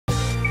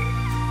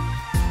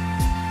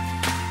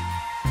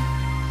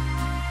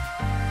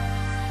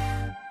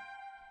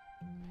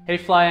Hey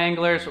fly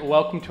anglers,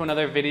 welcome to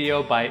another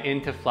video by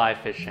Into Fly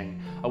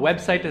Fishing, a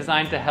website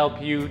designed to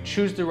help you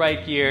choose the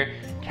right gear,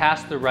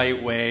 cast the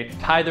right way,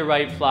 tie the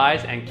right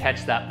flies, and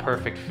catch that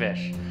perfect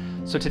fish.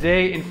 So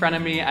today in front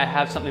of me I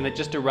have something that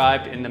just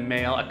arrived in the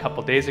mail a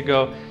couple days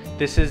ago.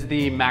 This is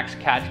the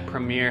Maxcatch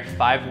Premier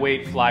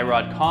 5-weight fly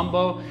rod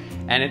combo,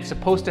 and it's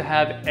supposed to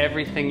have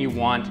everything you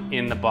want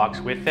in the box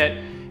with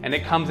it. And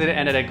it comes in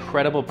at an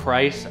incredible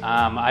price.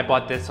 I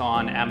bought this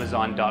on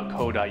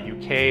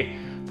amazon.co.uk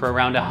for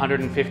around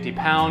 150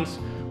 pounds,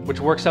 which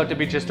works out to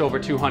be just over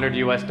 $200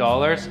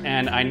 US.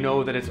 And I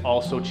know that it's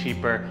also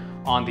cheaper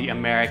on the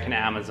American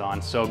Amazon.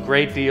 So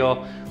great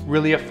deal,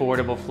 really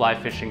affordable fly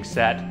fishing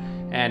set.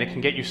 And it can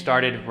get you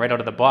started right out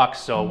of the box.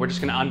 So we're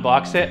just gonna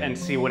unbox it and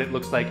see what it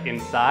looks like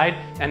inside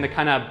and the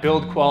kind of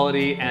build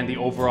quality and the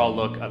overall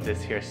look of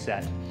this here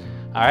set.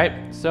 All right,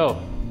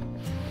 so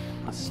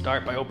let's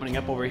start by opening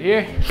up over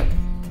here.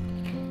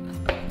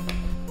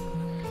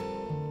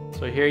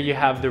 So here you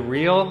have the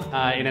reel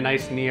in a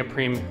nice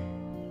neoprene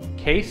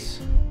case.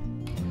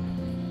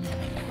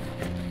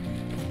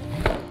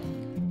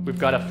 We've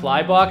got a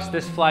fly box.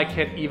 This fly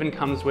kit even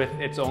comes with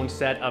its own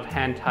set of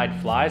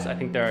hand-tied flies. I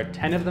think there are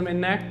 10 of them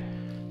in there.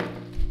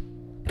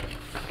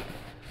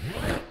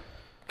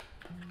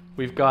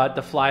 We've got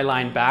the fly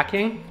line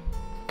backing.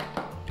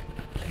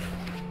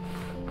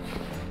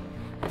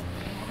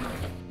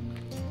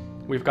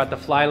 We've got the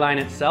fly line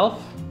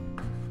itself.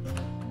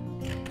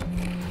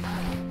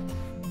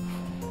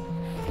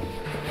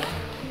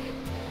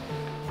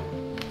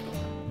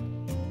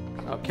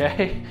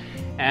 Okay,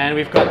 and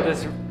we've got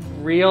this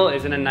reel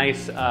is in a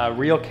nice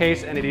reel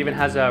case, and it even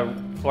has the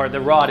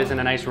rod is in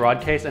a nice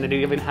rod case, and it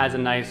even has a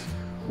nice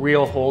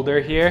reel holder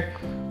here,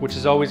 which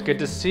is always good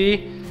to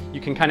see. You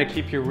can kind of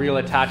keep your reel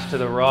attached to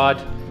the rod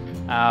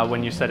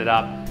when you set it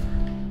up.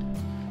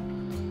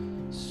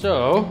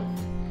 So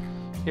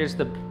here's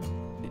the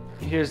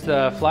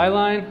fly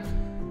line.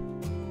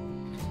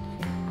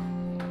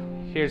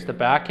 Here's the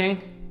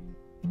backing.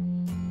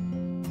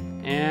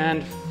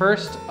 And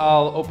first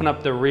I'll open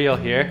up the reel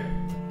here.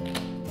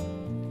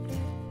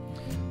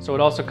 So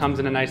it also comes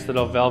in a nice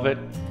little velvet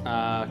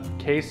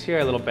case here,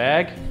 a little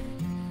bag,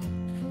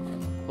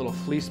 a little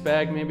fleece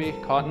bag maybe,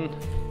 cotton.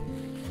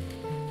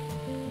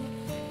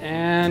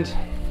 And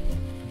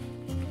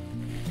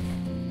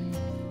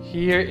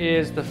here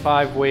is the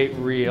 5-weight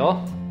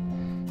reel.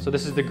 So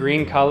this is the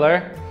green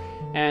color.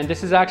 And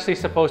this is actually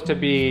supposed to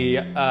be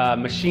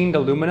machined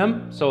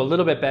aluminum, so a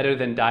little bit better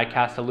than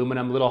die-cast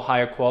aluminum, a little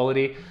higher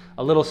quality,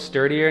 a little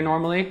sturdier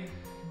normally.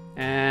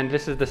 And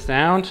this is the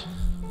sound.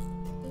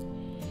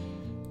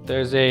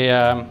 There's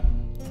a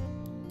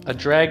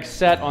drag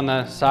set on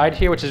the side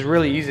here, which is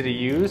really easy to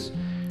use.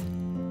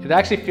 It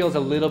actually feels a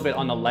little bit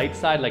on the light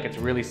side, like it's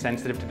really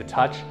sensitive to the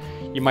touch.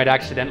 You might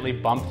accidentally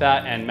bump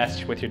that and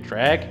mess with your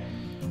drag,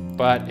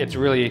 but it's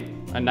really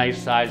a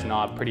nice size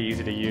knob, pretty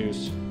easy to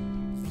use.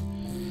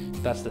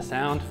 That's the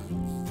sound.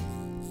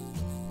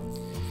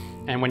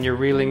 And when you're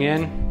reeling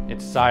in,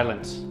 it's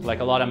silent,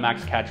 like a lot of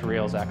Maxcatch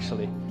reels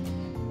actually.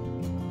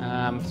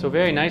 So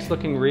very nice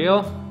looking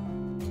reel.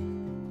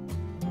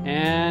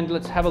 And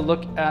let's have a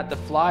look at the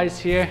flies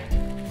here.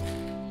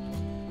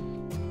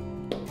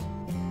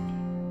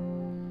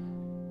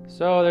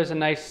 So there's a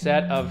nice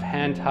set of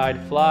hand-tied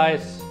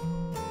flies.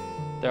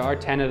 There are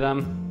 10 of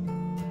them.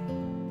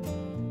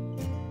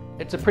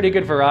 It's a pretty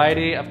good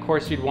variety. Of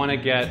course, you'd want to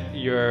get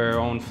your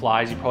own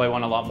flies. You probably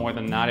want a lot more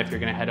than that if you're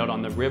going to head out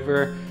on the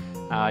river.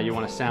 You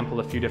want to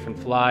sample a few different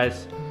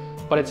flies.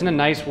 But it's in a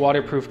nice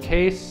waterproof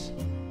case.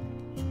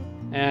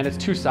 And it's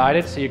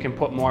two-sided, so you can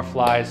put more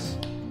flies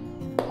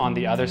on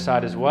the other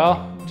side as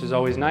well, which is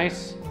always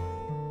nice.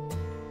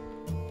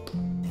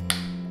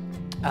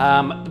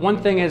 One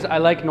thing is I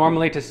like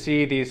normally to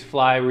see these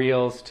fly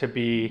reels to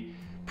be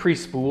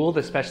pre-spooled,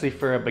 especially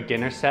for a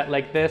beginner set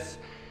like this,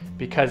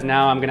 because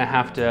now I'm gonna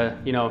have to,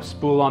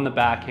 spool on the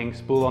backing,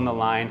 spool on the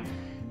line,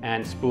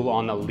 and spool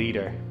on the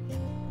leader.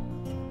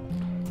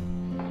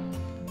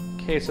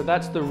 Okay, so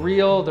that's the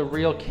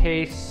reel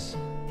case,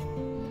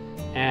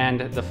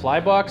 and the fly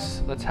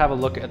box. Let's have a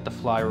look at the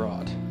fly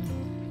rod.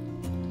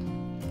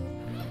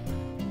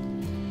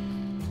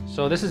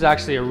 So this is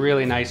actually a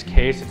really nice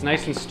case. It's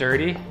nice and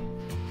sturdy.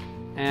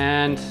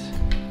 And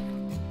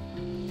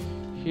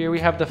here we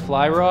have the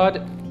fly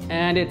rod,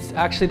 and it's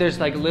actually,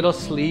 there's like little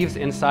sleeves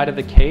inside of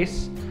the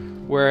case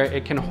where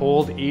it can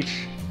hold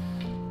each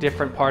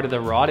different part of the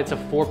rod. It's a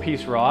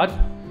 4-piece rod.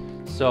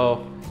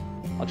 So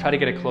I'll try to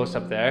get a close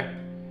up there.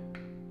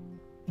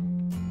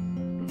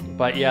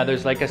 But yeah,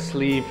 there's like a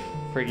sleeve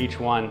for each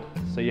one.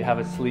 So you have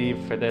a sleeve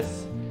for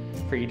this,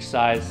 for each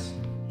size,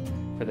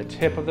 for the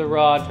tip of the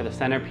rod, for the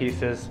center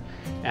pieces.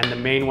 And the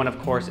main one, of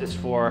course, is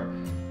for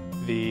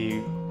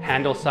the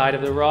handle side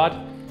of the rod,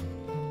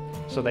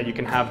 so that you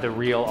can have the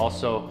reel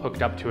also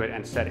hooked up to it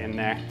and set in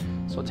there.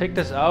 So we'll take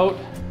this out.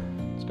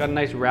 It's got a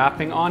nice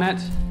wrapping on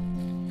it.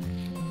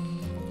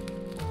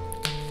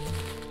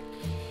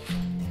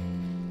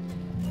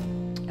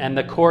 And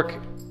the cork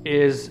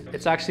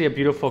it's actually a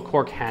beautiful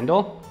cork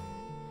handle,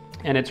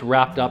 and it's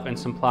wrapped up in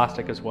some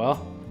plastic as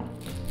well.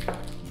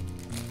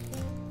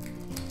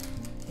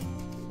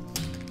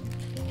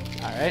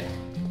 right?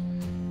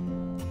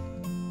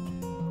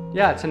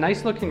 Yeah, it's a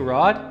nice looking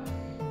rod.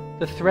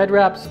 The thread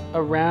wraps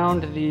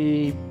around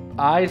the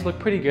eyes look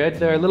pretty good.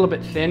 They're a little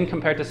bit thin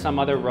compared to some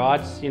other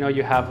rods. You know,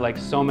 you have like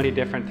so many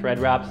different thread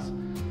wraps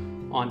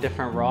on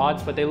different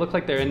rods, but they look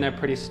like they're in there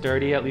pretty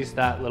sturdy, at least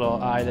that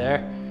little eye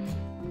there.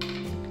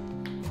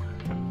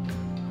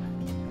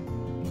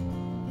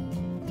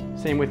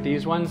 Same with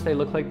these ones, they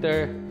look like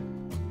they're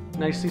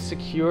nicely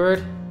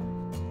secured.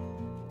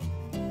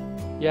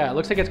 Yeah, it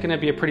looks like it's gonna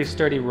be a pretty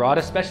sturdy rod,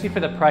 especially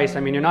for the price. I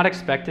mean, you're not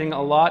expecting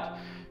a lot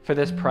for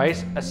this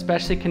price,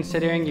 especially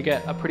considering you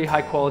get a pretty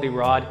high quality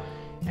rod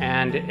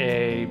and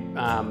a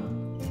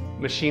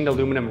machined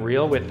aluminum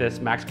reel with this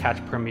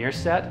Maxcatch Premier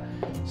set.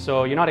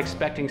 So you're not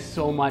expecting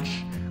so much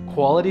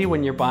quality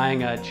when you're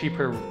buying a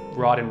cheaper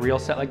rod and reel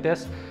set like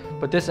this,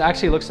 but this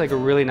actually looks like a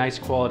really nice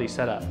quality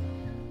setup.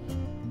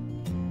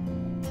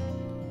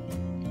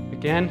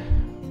 Again,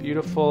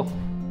 beautiful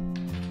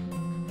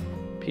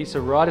piece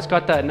of rod. It's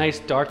got that nice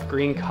dark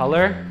green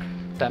color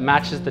that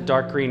matches the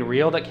dark green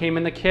reel that came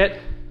in the kit.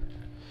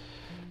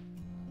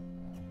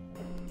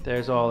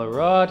 There's all the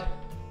rod.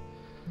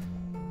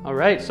 All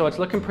right, so it's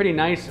looking pretty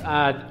nice.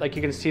 Like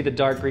you can see the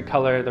dark green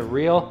color of the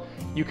reel.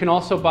 You can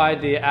also buy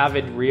the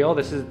Avid reel.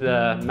 This is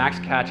the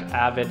Maxcatch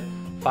Avid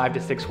 5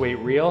 to 6 weight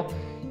reel.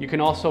 You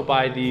can also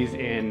buy these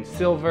in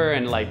silver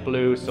and light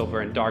blue,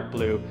 silver and dark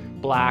blue,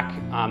 black.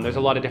 There's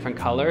a lot of different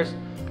colors,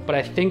 but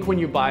I think when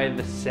you buy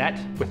the set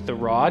with the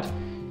rod,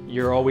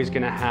 you're always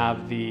gonna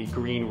have the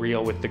green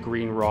reel with the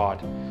green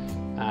rod.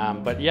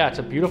 But yeah, it's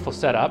a beautiful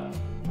setup.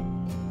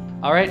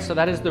 All right, so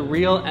that is the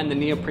reel and the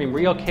neoprene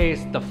reel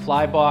case, the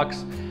fly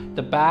box,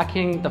 the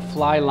backing, the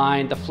fly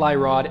line, the fly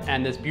rod,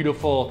 and this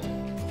beautiful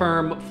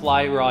firm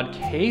fly rod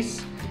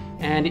case.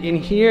 And in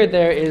here,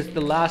 there is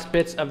the last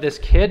bits of this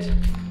kit.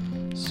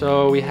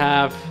 So we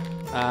have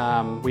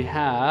some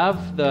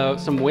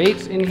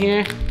weights in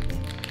here,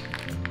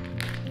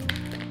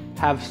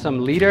 have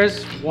some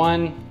leaders,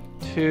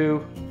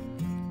 two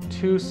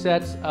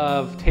sets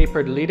of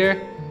tapered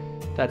leader.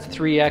 That's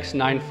 3X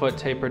 9-foot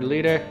tapered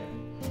leader.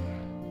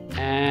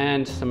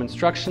 And some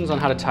instructions on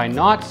how to tie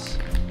knots.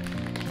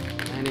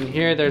 And in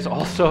here, there's a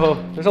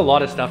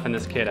lot of stuff in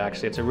this kit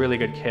actually. It's a really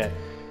good kit.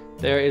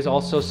 There is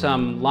also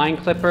some line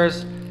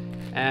clippers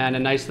and a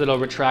nice little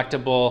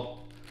retractable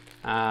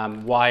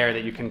wire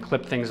that you can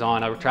clip things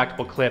on, a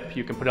retractable clip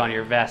you can put on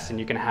your vest, and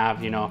you can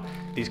have, you know,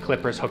 these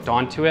clippers hooked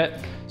onto it.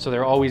 So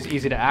they're always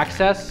easy to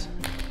access.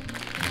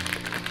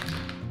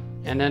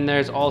 And then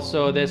there's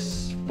also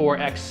this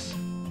 4X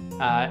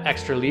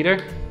extra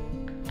leader.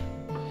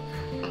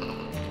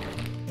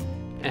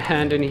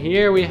 And in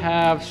here we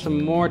have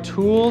some more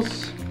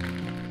tools.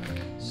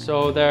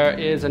 So there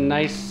is a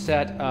nice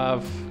set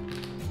of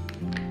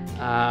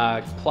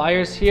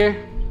pliers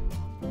here.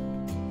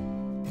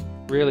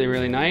 Really,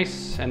 really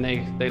nice. And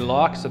they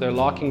lock, so they're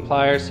locking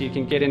pliers, so you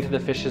can get into the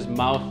fish's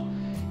mouth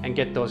and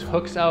get those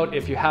hooks out.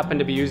 If you happen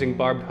to be using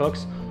barbed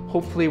hooks,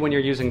 hopefully when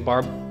you're using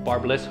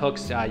barbless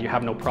hooks, you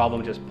have no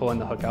problem just pulling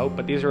the hook out,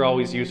 but these are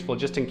always useful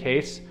just in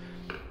case.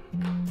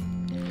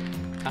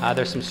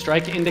 There's some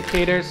strike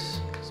indicators.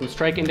 Some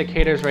strike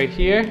indicators right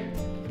here,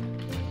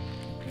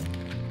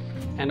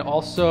 and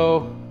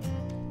also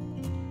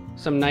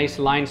some nice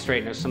line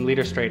straighteners, some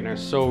leader straighteners.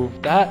 So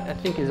that I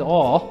think is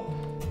all.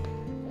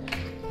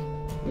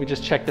 Let me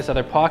just check this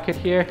other pocket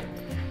here.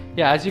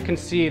 Yeah, as you can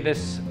see,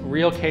 this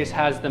reel case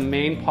has the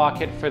main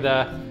pocket for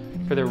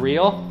the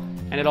reel,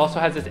 and it also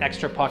has this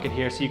extra pocket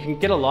here, so you can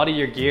get a lot of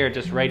your gear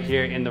just right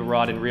here in the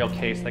rod and reel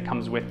case that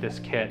comes with this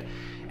kit.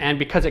 And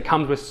because it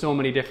comes with so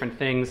many different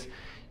things,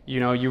 you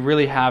know, you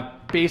really have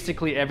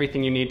basically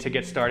everything you need to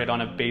get started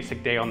on a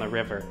basic day on the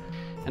river.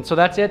 And so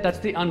that's it. That's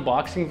the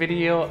unboxing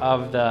video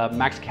of the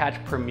Maxcatch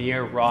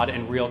Premier rod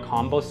and reel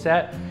combo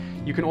set.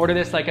 You can order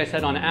this, like I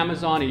said, on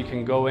Amazon, or you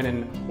can go in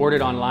and order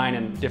it online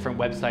and different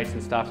websites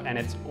and stuff, and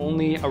it's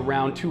only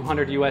around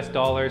 $200 US.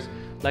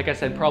 Like I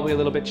said, probably a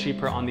little bit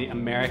cheaper on the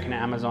American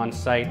Amazon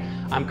site.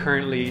 I'm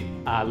currently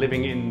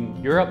living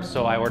in Europe,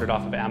 so I ordered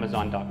off of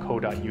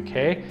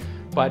amazon.co.uk.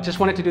 But just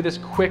wanted to do this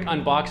quick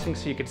unboxing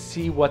so you could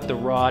see what the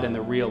rod and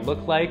the reel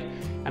look like.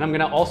 And I'm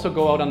gonna also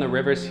go out on the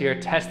rivers here,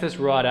 test this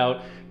rod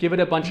out, give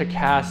it a bunch of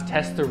casts,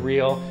 test the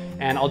reel,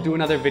 and I'll do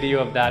another video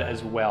of that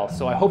as well.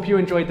 So I hope you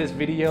enjoyed this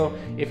video.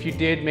 If you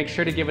did, make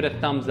sure to give it a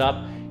thumbs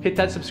up. Hit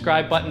that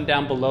subscribe button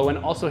down below, and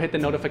also hit the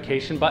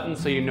notification button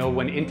so you know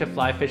when Into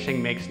Fly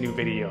Fishing makes new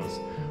videos.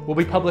 We'll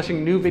be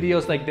publishing new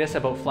videos like this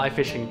about fly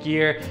fishing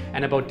gear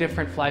and about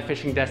different fly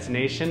fishing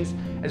destinations,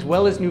 as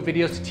well as new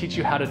videos to teach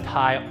you how to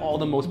tie all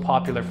the most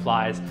popular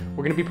flies.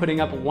 We're gonna be putting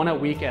up one a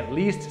week at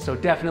least, so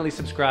definitely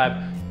subscribe.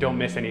 Don't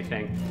miss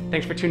anything.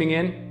 Thanks for tuning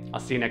in.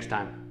 I'll see you next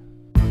time.